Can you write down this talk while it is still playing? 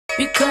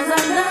because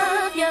I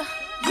love you.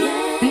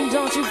 Yeah.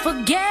 Don't you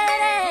forget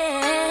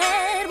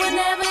it.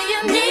 Whenever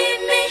you need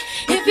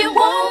me, if you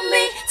want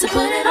me to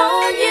put it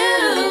on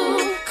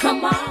you,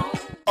 come on.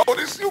 Oh,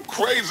 this you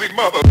crazy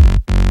mother.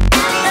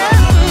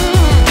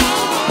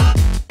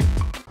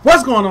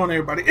 What's going on,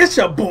 everybody? It's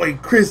your boy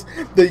Chris,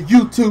 the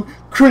YouTube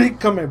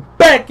critic, coming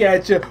back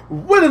at you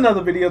with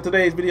another video.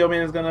 Today's video,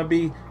 man, is gonna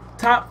be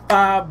top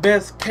 5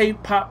 best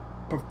K-pop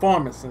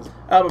performances.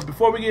 But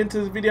before we get into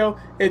this video,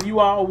 if you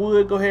all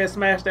would go ahead and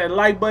smash that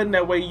like button,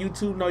 that way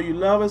YouTube know you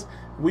love us.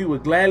 We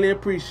would gladly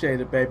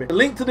appreciate it, baby. The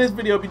link to this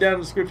video will be down in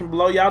the description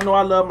below. Y'all know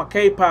I love my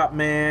K-pop,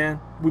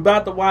 man. We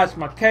about to watch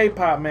my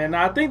K-pop, man.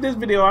 Now I think this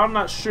video, I'm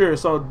not sure,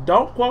 so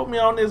don't quote me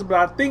on this, but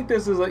I think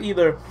this is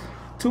either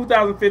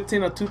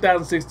 2015 or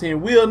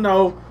 2016. We'll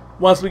know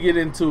once we get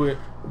into it,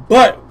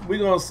 but we're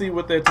gonna see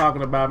what they're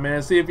talking about,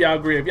 man. See if y'all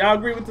agree. If y'all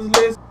agree with this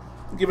list,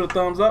 give it a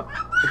thumbs up.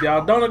 If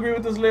y'all don't agree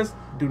with this list,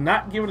 do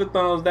not give it a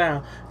thumbs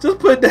down. Just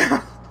put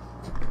down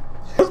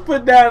just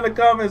put down in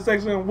the comment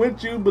section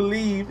what you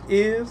believe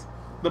is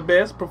the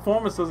best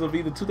performances of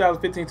either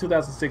 2015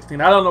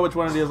 2016. I don't know which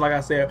one it is, like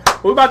I said,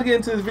 but we're about to get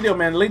into this video,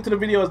 man. The link to the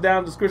video is down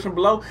in the description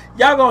below.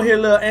 Y'all gonna hear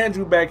little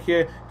Andrew back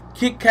here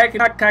kicking,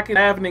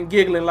 laughing and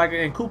giggling like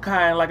and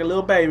coo-caying like a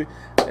little baby.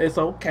 It's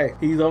okay,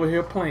 he's over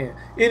here playing.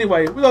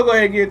 Anyway, we're gonna go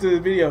ahead and get into this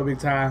video, big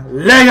time.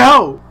 Let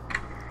go.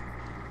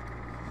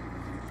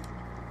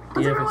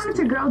 What's up, everyone? It's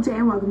your girl Jay,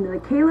 and welcome to the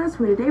K-List,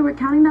 where today we're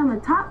counting down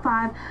the top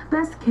 5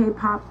 best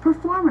K-pop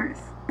performers.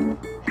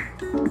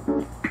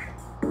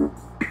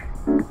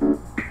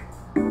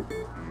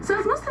 So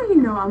as most of you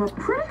know, I'm a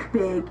pretty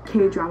big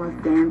K-drama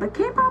fan, but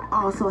K-pop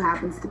also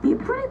happens to be a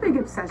pretty big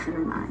obsession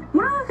of mine.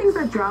 One of the things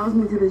that draws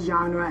me to the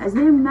genre is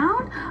the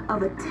amount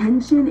of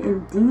attention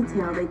and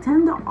detail they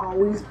tend to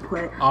always put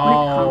when it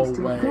comes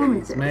to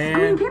performances. Man. I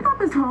mean,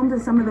 K-pop is home to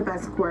some of the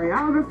best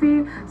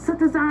choreography, set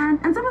design,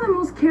 and some of the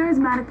most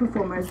charismatic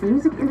performers the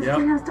music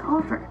industry has to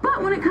offer.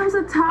 But when it comes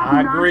to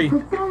top-notch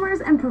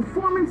performers and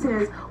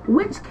performances,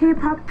 which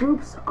K-pop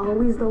groups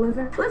always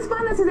deliver? Let's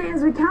find out today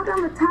as we count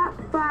down the top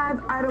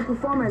 5 idol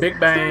performers. Big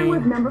Bang,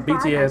 with number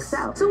 5, BTS,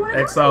 EXO. So when it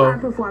comes to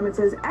live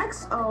performances,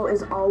 EXO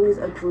is always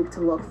a group to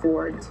look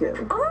forward to.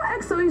 Although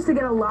EXO used to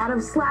get a lot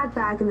of slack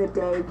back in the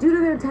day due to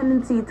their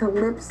tendency to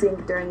lip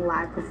sync during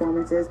live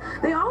performances,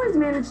 they always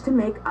managed to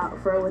make up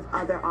for it with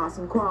other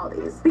awesome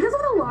qualities. Because of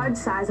the large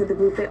size of the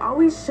group, they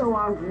always show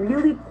off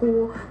really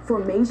cool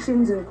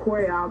formations and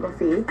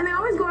choreography, and they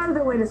always go out of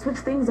their way to switch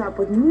things up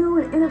with new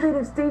and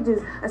innovative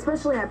stages,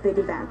 especially at big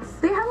events.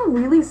 They have a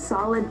really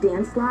solid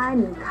dance line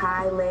in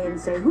Kai, Lei, and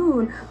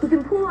Sehun, who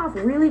can pull off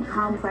really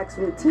complex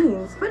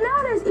routines, but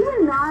nowadays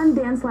even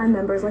non-dance line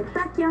members like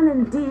Baekhyun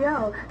and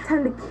D.O.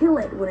 tend to kill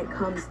it when it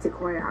comes to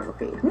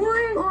choreography.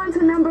 Moving on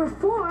to number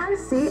 4,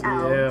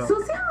 CL.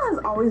 So CL has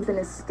always been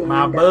a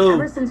standout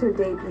ever since her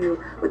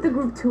debut with the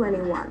group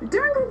 2NE1.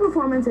 During group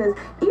performances,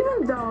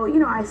 even though, you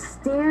know, I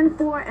stand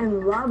for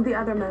and love the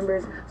other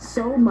members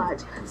so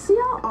much,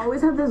 CL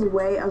always had this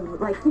way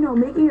of, like, you know,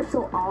 making it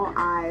so all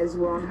eyes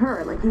were on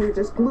her, like you were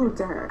just glued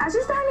to her. As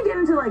she's starting to get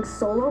into like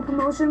solo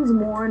promotions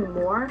more and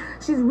more,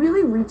 she's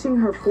really reaching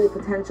her full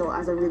potential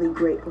as a really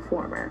great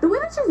performer. The way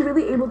that she's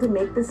really able to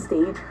make the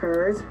stage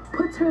hers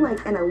puts her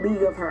like in a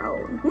league of her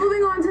own.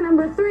 Moving on to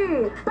number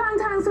 3,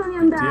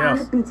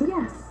 Bangtansonyondan,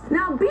 BTS.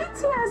 Now,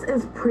 BTS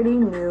is pretty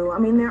new. I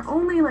mean, they're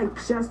only like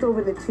just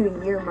over the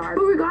 2-year mark,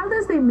 but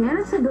regardless, they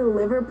managed to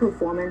deliver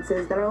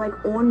performances that are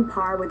like on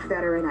par with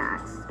veteran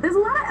acts. There's a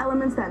lot of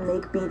elements that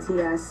make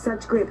BTS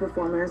such great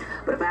performers,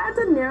 but if I had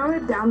to narrow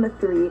it down to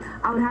 3,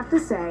 I would have to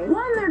say,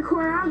 1, their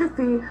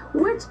choreography,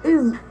 which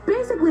is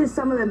basically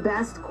some of the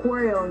best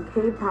choreo in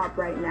K-pop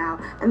right now,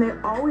 and they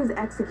always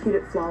execute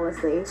it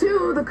flawlessly.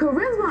 2, the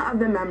charisma of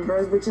the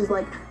members, which is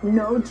like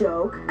no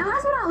joke. And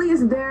last but not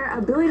least, their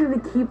ability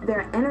to keep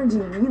their energy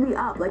really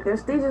up. Like their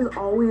stages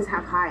always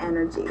have high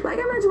energy. Like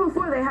I mentioned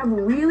before, they have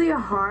really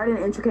hard and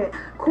intricate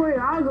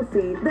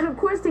choreography that of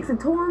course takes a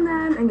toll on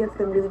them and gets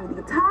them really,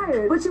 really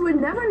tired, but you would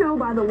never know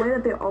by the way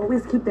that they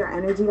always keep their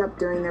energy up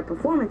during their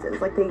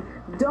performances. Like they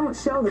don't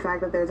show the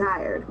fact that they're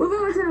tired. Moving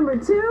on to number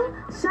 2,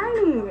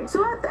 SHINee.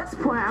 So at this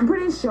point, I'm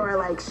pretty sure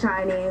like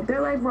SHINee,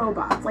 they're like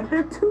robots. Like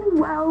they're too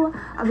well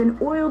of an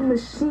oiled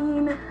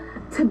machine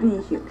to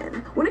be human.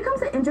 When it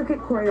comes to intricate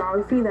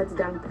choreography that's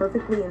done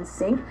perfectly in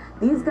sync,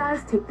 these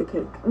guys take the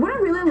cake. What I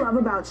really love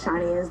about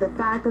SHINee is the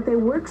fact that they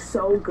work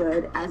so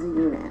good as a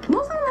unit.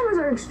 Most of the members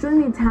are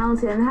extremely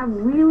talented and have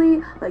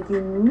really like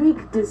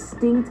unique,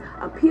 distinct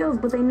appeals,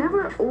 but they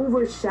never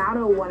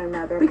overshadow one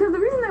another, because the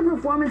reason their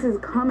performances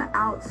come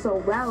out so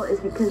well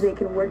is because they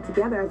can work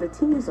together as a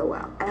team so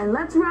well. And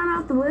let's round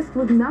off the list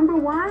with number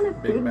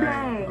 1, Big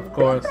Bang. Of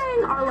course. Big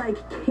Bang are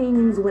like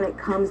kings when it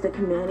comes to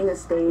commanding a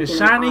stage. Is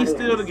SHINee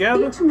still together?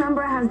 brother. Each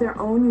member has their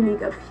own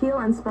unique appeal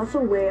and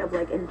special way of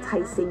like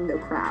enticing the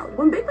crowd.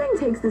 When Big Bang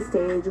takes the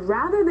stage,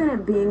 rather than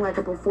it being like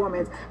a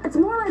performance, it's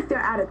more like they're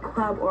at a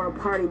club or a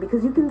party,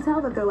 because you can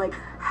tell that they're like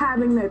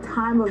having their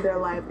time of their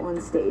life on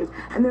stage,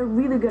 and they're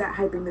really good at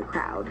hyping the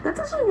crowd. That's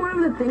actually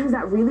one of the things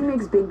that really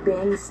makes Big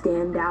Bang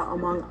stand out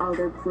among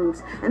other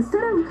groups.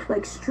 Instead of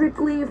like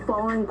strictly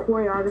following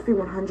choreography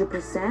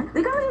 100%,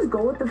 they kind of just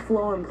go with the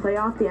flow and play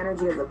off the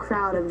energy of the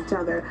crowd of each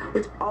other,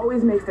 which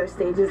always makes their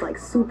stages like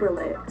super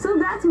lit. So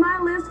that's my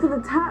list for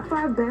the top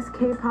 5 best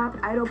K-pop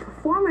idol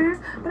performers.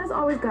 But as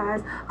always,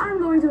 guys, I'm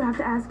going to have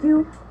to ask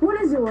you, what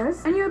is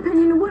yours? In your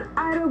opinion, what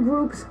idol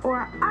groups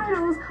or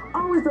idols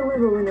always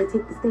deliver when they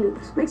take the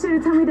stage? Make sure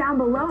to tell me down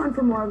below, and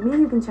for more of me,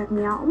 you can check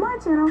me out on my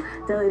channel,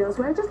 Daily Dose,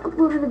 where I just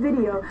uploaded a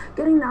video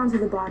getting down to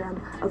the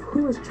bottom of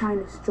who is trying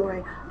to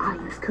destroy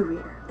IU's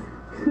career.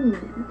 And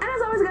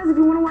as always, guys, if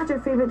you want to watch your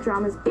favorite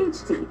dramas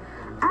HD,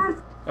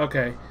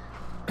 Okay,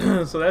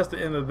 so that's the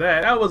end of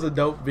that. That was a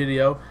dope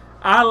video.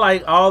 I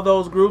like all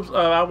those groups.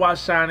 I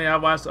watched Shiny. I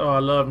watched. I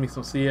love me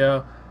some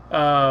CL,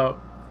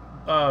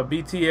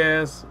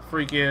 BTS,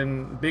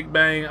 freaking Big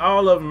Bang.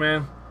 All of them,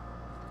 man.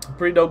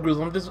 Pretty dope groups.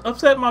 I'm just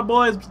upset my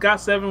boys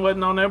GOT7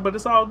 wasn't on there, but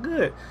it's all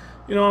good.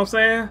 You know what I'm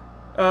saying?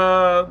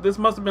 This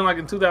must have been like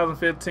in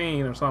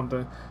 2015 or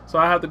something, so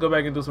I have to go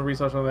back and do some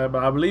research on that,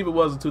 but I believe it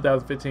was a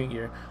 2015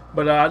 year.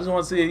 But I just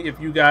want to see if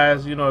you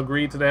guys, you know,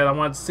 agreed to that. I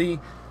want to see,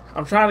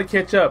 I'm trying to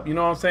catch up, you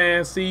know what I'm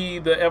saying, see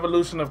the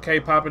evolution of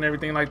K-pop and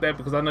everything like that,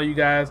 because I know you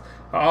guys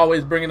are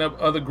always bringing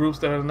up other groups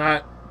that are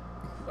not,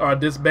 are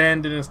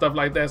disbanded and stuff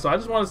like that. So I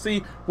just want to see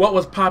what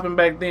was popping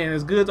back then.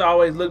 It's good to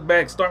always look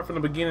back, start from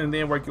the beginning, and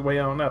then work your way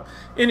on up.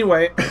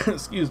 Anyway,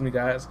 excuse me,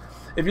 guys.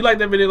 If you like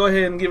that video, go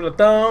ahead and give it a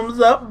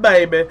thumbs up,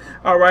 baby.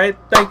 Alright,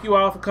 thank you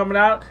all for coming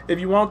out. If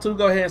you want to,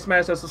 go ahead and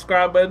smash that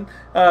subscribe button.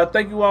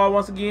 Thank you all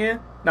once again.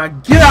 Now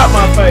get out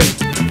my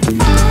face.